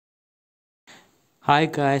Hi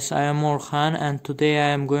guys, I am Orhan and today I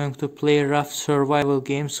am going to play Raft survival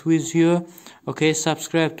games with you. Okay,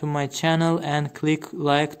 subscribe to my channel and click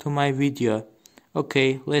like to my video.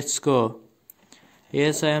 Okay, let's go.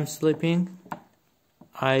 Yes, I am sleeping.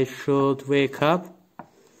 I should wake up.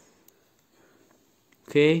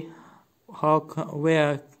 Okay,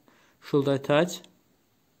 where should I touch?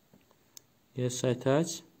 Yes, I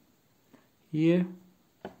touch. Here.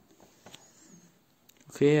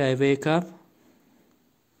 Okay, I wake up.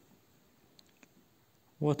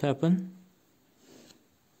 What happened?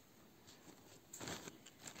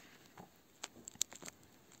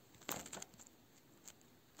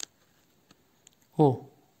 Oh,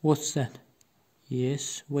 what's that?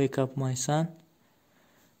 Yes, wake up my son.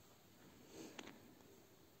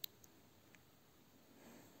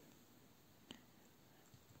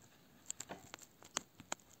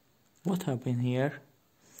 What happened here?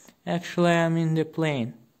 Actually, I'm in the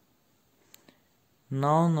plane.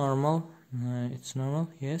 Now normal. It's normal,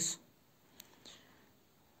 yes.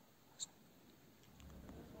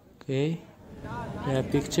 Okay, the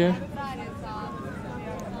picture.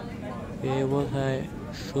 Okay, what I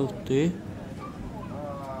should do?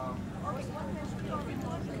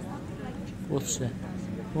 What's that?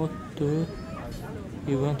 What do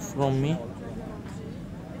you want from me?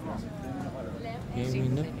 Okay,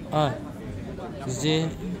 window.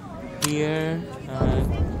 Here.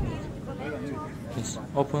 Yes,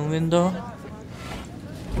 open window.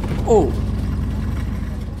 Oh!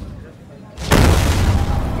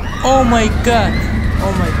 Oh my god!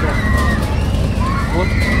 Oh my god!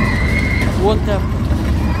 What happened?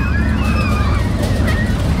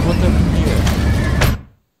 What happened here?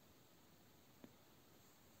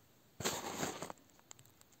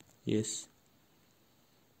 Yes.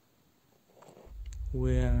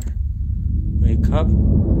 Wake up.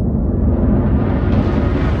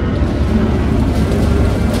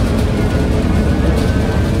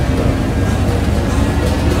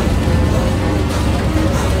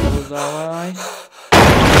 Close our eyes.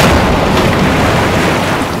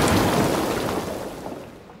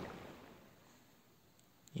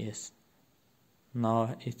 Yes.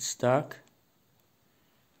 Now it's dark.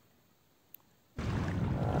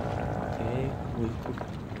 Okay,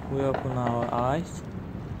 we open our eyes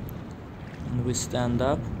and we stand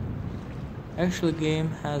up. Actually, game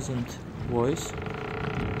hasn't voice.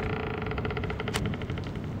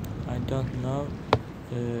 I don't know.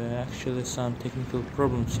 Actually, some technical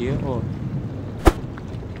problems here. Oh,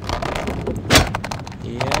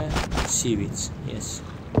 yeah, seaweeds. Yes,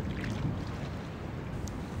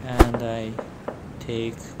 and I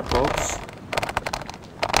take box.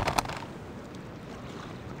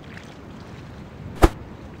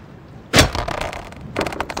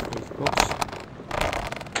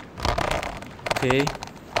 Okay,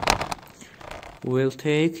 we'll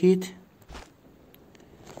take it.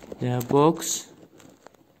 The box.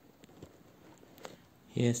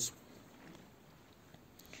 Yes.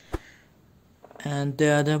 And the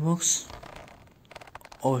other box.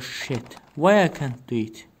 Oh shit. Why I can't do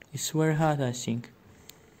it? It's very hard, I think.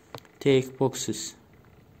 Take boxes.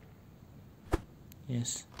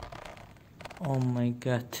 Yes. Oh my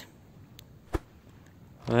god.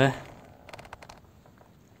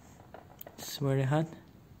 It's very hard.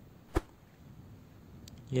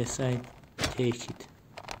 Yes, I take it.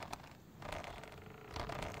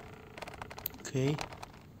 Okay.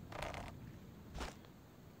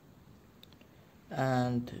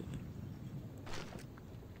 And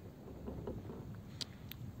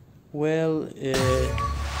well,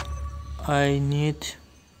 I need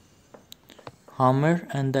hammer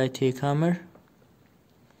and I take hammer.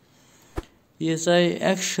 Yes, I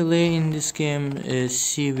actually in this game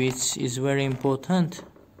seaweeds is very important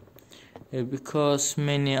because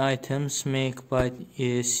many items make by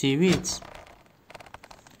seaweeds,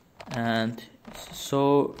 and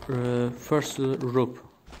so first rope.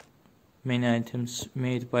 Many items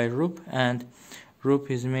made by rope, and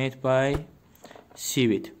rope is made by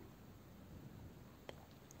seaweed.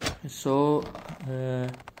 So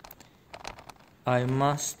I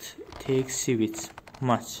must take seaweeds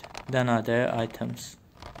much than other items.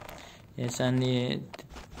 Yes, and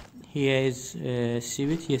here is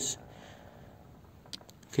seaweed. Yes.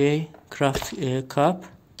 Okay, craft a cup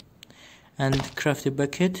and craft a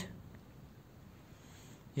bucket.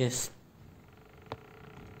 Yes.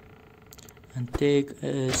 And take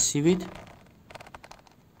seaweed.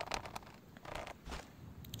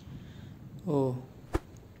 Oh,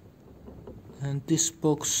 and this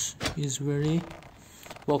boxes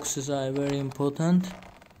are very important.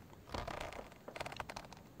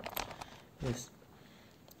 Yes.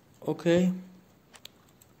 Okay,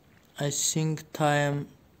 I think time.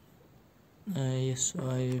 Yes,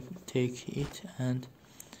 I take it, and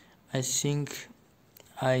I think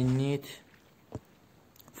I need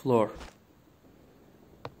floor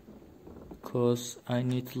because I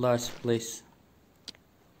need large place.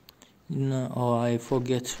 No, oh, I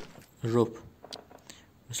forget rope.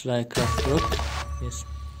 It's like craft rope. Yes.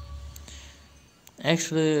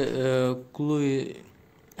 Actually, glue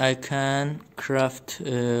I can craft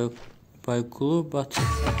by glue, but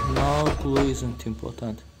now glue isn't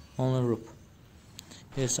important. Only rope.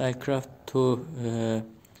 Yes, I craft to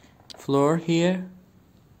floor here.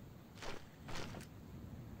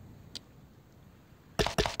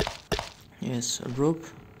 Yes, rope.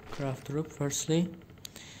 Craft rope firstly,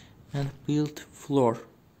 and build floor.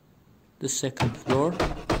 The second floor.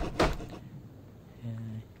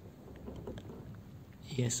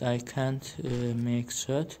 Yes, I can't make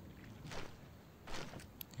that.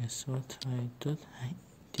 Yes, what I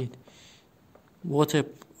did. Water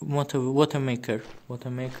maker.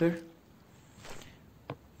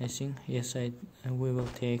 I think yes, we will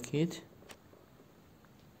take it.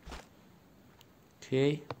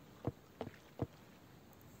 Okay.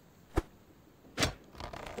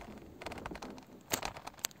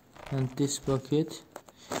 And this bucket.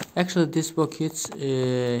 Actually, this bucket's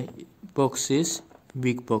boxes,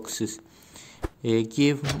 big boxes,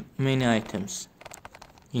 give many items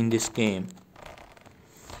in this game.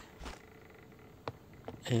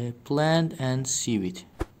 Plant and seaweed.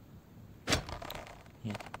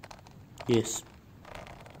 Yeah. Yes.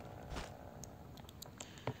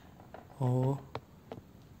 Oh,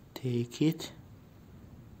 take it.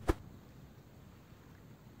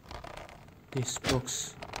 This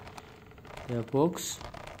box. The box.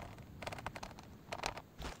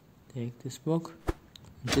 Take this box.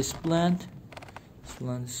 This plant. This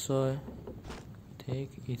plant is so.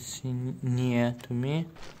 Take it's near to me.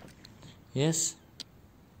 Yes.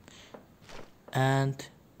 And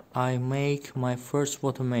I make my first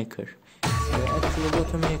water maker. Actually,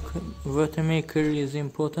 water maker is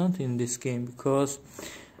important in this game because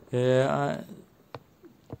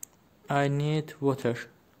I need water,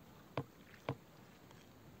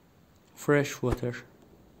 fresh water.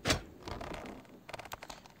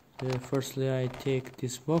 Firstly, I take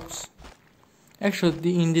this box.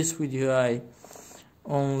 Actually, in this video, I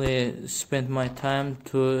only spent my time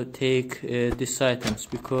to take these items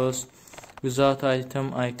because without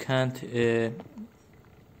item I can't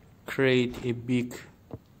create a big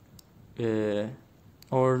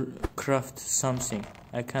or craft something.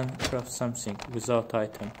 I can't craft something without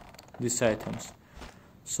these items.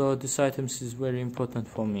 So these items is very important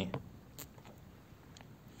for me.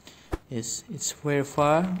 Yes, it's very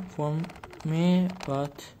far from me,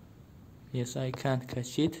 but yes, I can't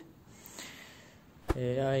catch it.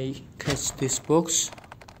 I catch this box.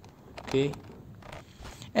 Okay.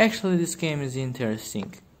 Actually, this game is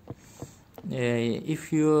interesting.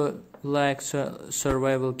 If you like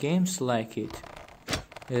survival games, like it.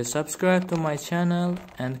 Subscribe to my channel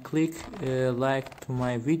and click like to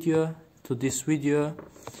my video, to this video,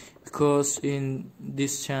 because in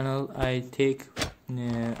this channel I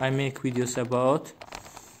make videos about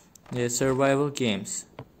survival games.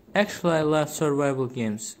 Actually, I love survival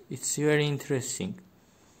games. It's very interesting.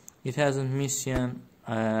 It has a mission.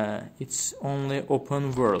 It's only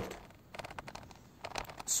open world.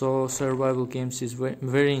 So survival games is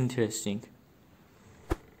very interesting.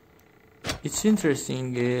 It's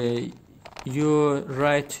interesting. You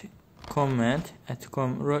write comment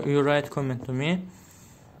to me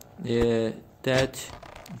that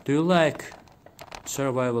do you like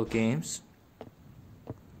survival games?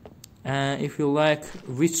 If you like,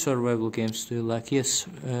 which survival games do you like? Yes,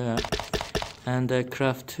 and I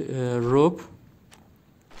craft rope,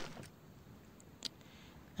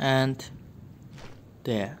 and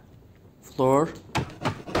there floor,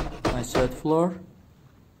 my third floor,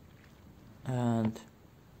 and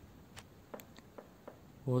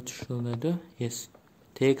what should I do? Yes,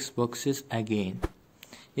 takes boxes again.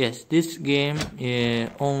 Yes, this game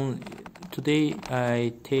today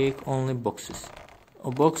I take only boxes.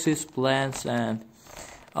 Boxes, plants, and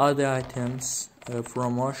other items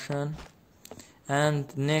from ocean.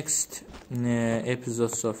 And next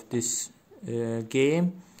episodes of this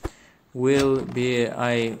game will be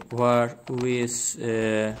I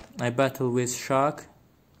battle with shark.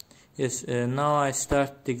 Yes, now I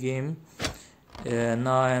start the game.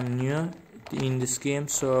 Now I am new in this game,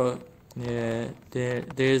 so there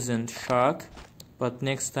isn't shark. But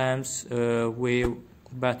next times we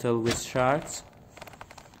battle with sharks.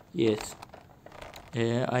 Yes,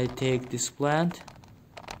 I take this plant.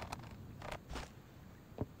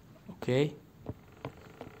 Okay,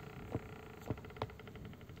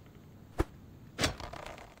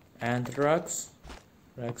 and rocks.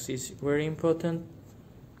 Rocks is very important.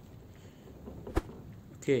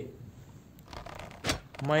 Okay,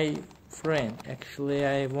 my friend, actually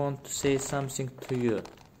I want to say something to you.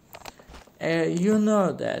 You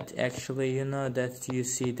know that you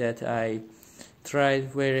see that I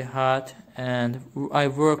tried very hard and I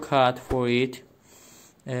work hard for it.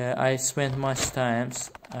 I spent much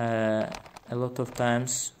times, a lot of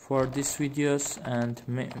times for these videos, and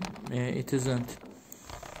it isn't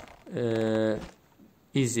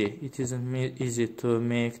easy. It isn't easy to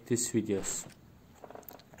make these videos.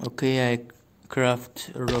 Okay, I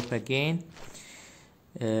craft rope again.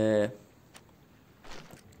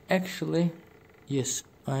 Actually, yes,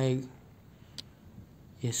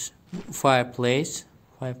 fireplace,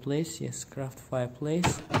 yes, craft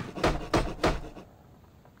fireplace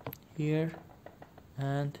here,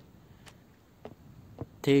 and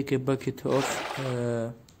take a bucket of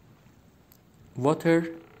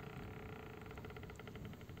water.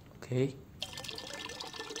 Okay,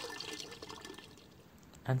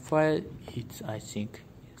 and fire it, I think.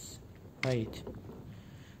 Yes, fire it.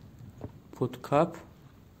 Put cup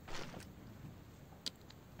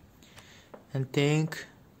and take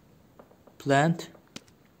plant.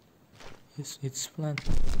 Yes, it's plant.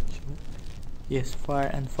 Yes,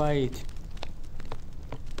 fire it.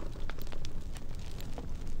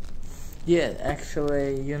 Yeah,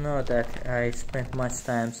 actually, you know that I spent much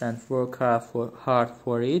time and work hard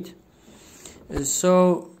for it.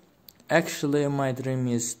 So actually my dream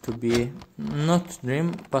is to be, not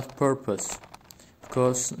dream, but purpose,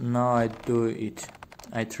 because now I do it.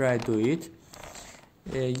 I try to do it.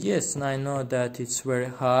 Yes, I know that it's very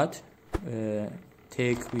hard.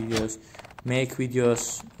 Take videos, make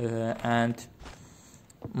videos, and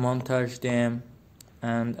montage them,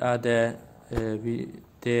 and other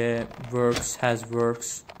the works have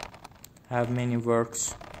many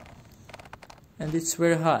works, and it's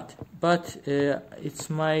very hard. But it's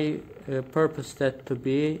my purpose that to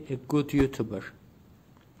be a good YouTuber.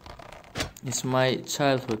 It's my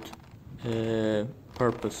childhood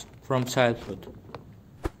purpose from childhood.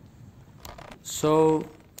 So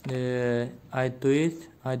I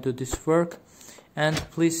do this work, and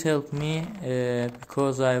please help me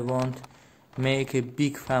because I want make a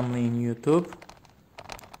big family in YouTube.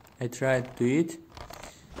 I try to do it.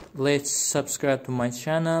 Let's subscribe to my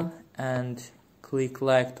channel and click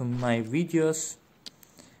like to my videos.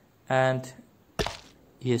 And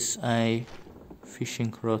yes, I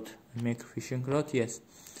fishing rod. I make a fishing rod. Yes,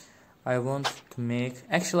 I want to make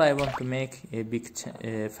a big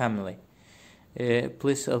family.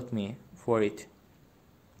 Please help me for it.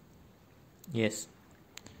 Yes,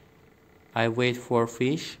 I wait for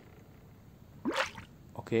fish.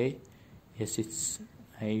 Okay, yes,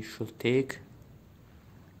 I should take.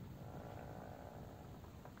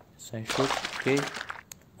 Yes, I should. Okay.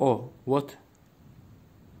 Oh, what?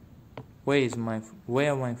 Where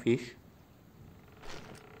are my fish?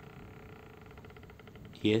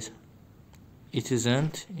 Yes, it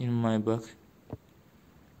isn't in my box.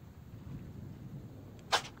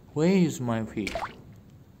 Where is my fish?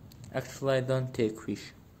 Actually, I don't take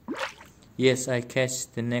fish. Yes, I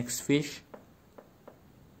catch the next fish.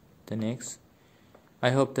 The next.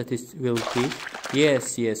 I hope that it will fish.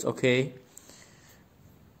 Yes, okay.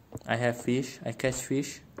 I have fish. I catch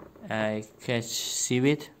fish. I catch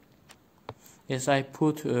seaweed. Yes, I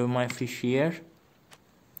put my fish here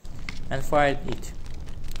and fried it.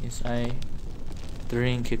 Yes, I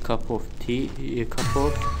drink a cup of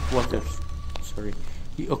water. Sorry.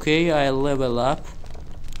 Okay, I level up.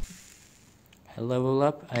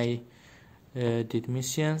 I did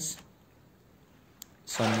missions.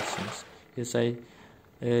 Some missions. Yes, I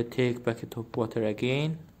take bucket of water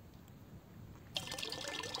again.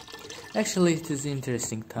 Actually, it is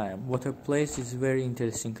interesting time. Water place is very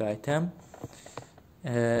interesting item.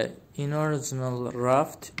 In original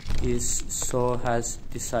Raft has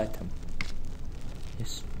this item.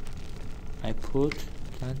 Yes, I put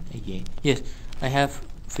plant again. Yes, I have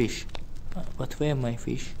fish. But where my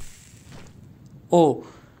fish? Oh,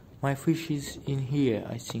 my fish is in here,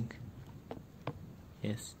 I think.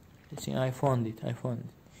 Yes, I think I found it.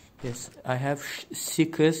 Yes, I have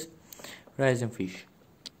 6 rising fish.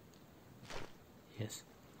 Yes,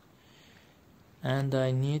 and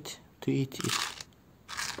I need to eat it.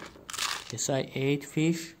 Yes, I ate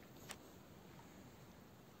fish.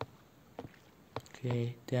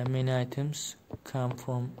 Okay, there are many items come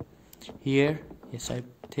from here. Yes, I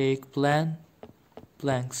take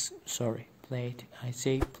planks. Sorry, plate. I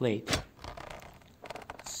say plate.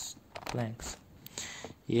 Planks.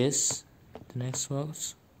 Yes, the next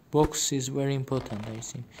box is very important, I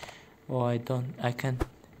think. Oh, I can't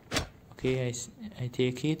Okay, I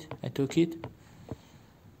take it. I took it.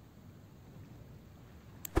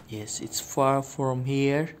 Yes, it's far from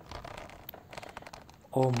here.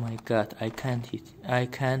 Oh my god, I can't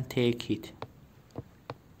take it.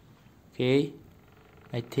 Okay,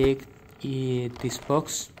 I take this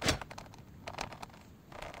box.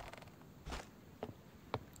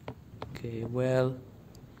 Okay, well,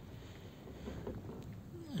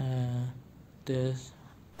 this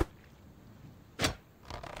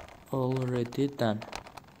already done.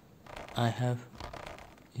 I have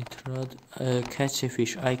it rod catch a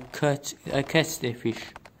fish. I catch the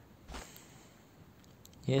fish.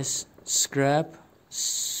 Yes, scrap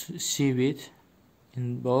seaweed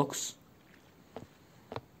in box.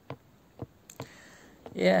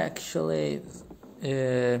 Yeah, actually,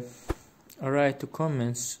 write the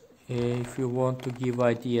comments if you want to give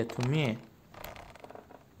idea to me,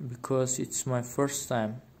 because it's my first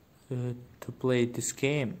time to play this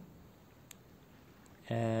game.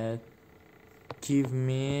 Give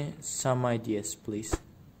me some ideas, please.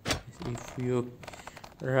 If you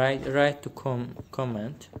write to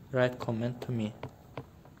comment to me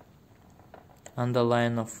on the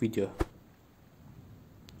line of video,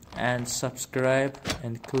 and subscribe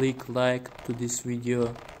and click like to this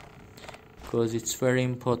video, because it's very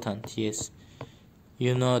important. Yes,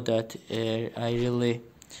 you know that I really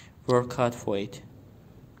work hard for it.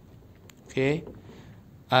 Okay,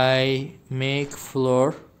 I make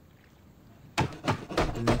floor.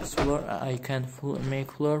 The next floor I can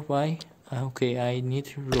make floor. Why? Okay, I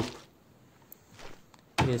need roof.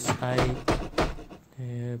 Yes, I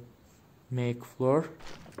make floor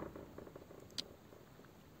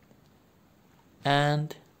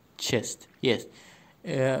and chest. Yes,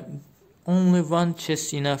 only one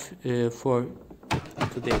chest enough for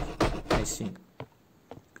today, I think,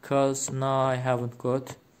 because now I haven't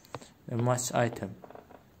got much item.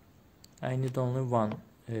 I need only one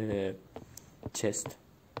chest.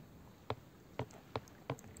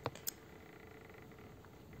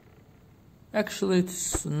 Actually,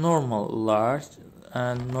 it's normal large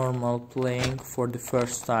and normal playing for the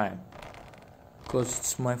first time, because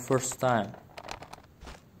it's my first time.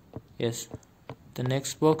 Yes, the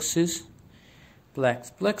next box is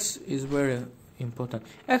blacks. Blacks is very important.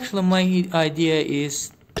 Actually, my idea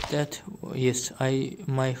is that yes,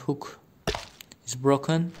 my hook is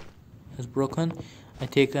broken. I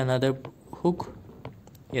take another hook.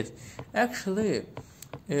 Yes, actually,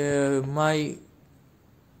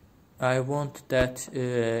 I want that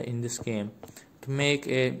in this game to make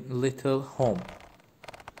a little home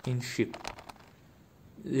in ship.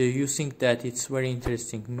 You think that it's very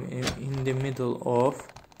interesting in the middle of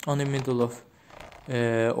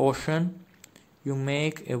ocean. You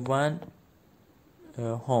make a one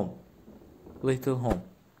home, little home.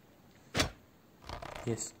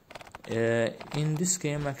 Yes, in this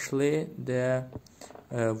game actually the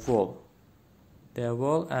wall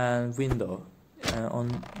and window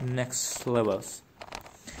on next levels.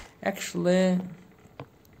 Actually,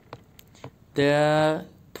 there are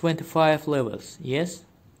 25 levels. Yes,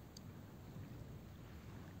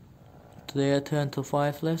 there are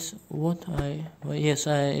 25 levels. Yes,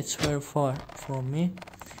 it's very far from me.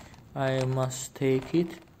 I must take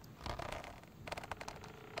it.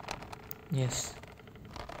 Yes.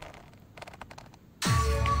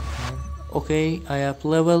 Okay, I have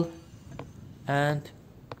level and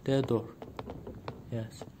the door.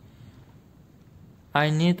 Yes,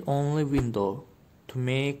 I need only window to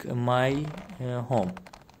make my home.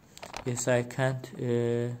 Yes, I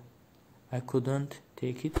couldn't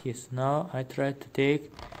take it. Yes, now I try to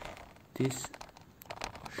take this. Oh,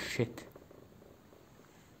 shit.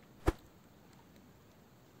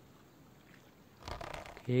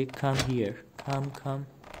 Okay, come here. Come.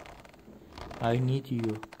 I need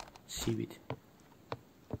you. Seaweed.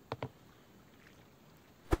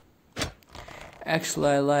 Actually,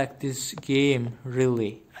 I like this game,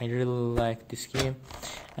 really. I really like this game,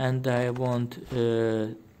 and I want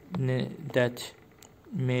that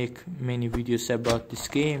make many videos about this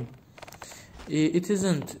game. It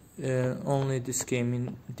isn't only this game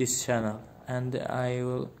in this channel, and I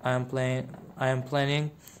am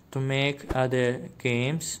planning to make other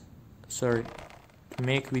games. Sorry, to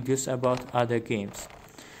make videos about other games.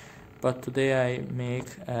 But today I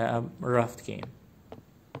make a Raft game.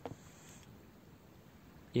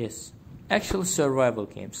 Yes, actually survival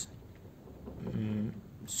games.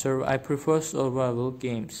 I prefer survival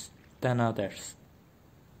games than others.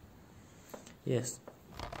 Yes.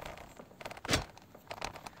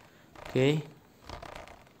 Okay.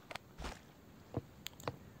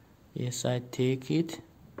 Yes, I take it.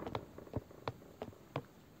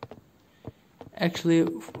 actually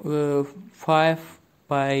 5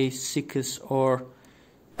 by 6 or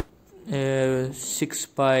 6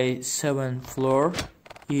 by 7 floor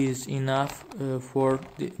is enough for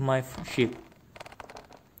my ship.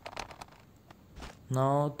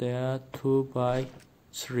 Now there are 2 by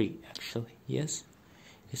 3 actually. Yes,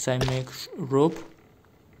 I make rope.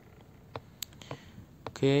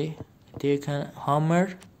 Okay, take a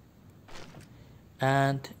hammer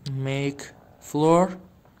and make floor.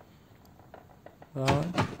 2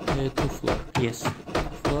 floor. Yes,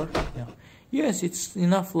 floor. Yeah. Yes, it's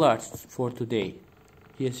enough large for today.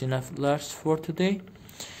 Yes, enough large for today.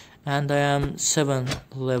 And I am 7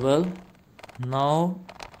 level now.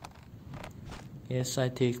 Yes, I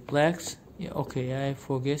take blocks. Yeah, okay, I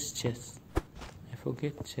forget chest.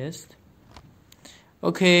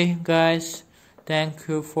 Okay, guys, thank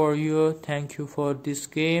you for this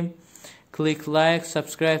game. Click like,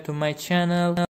 subscribe to my channel.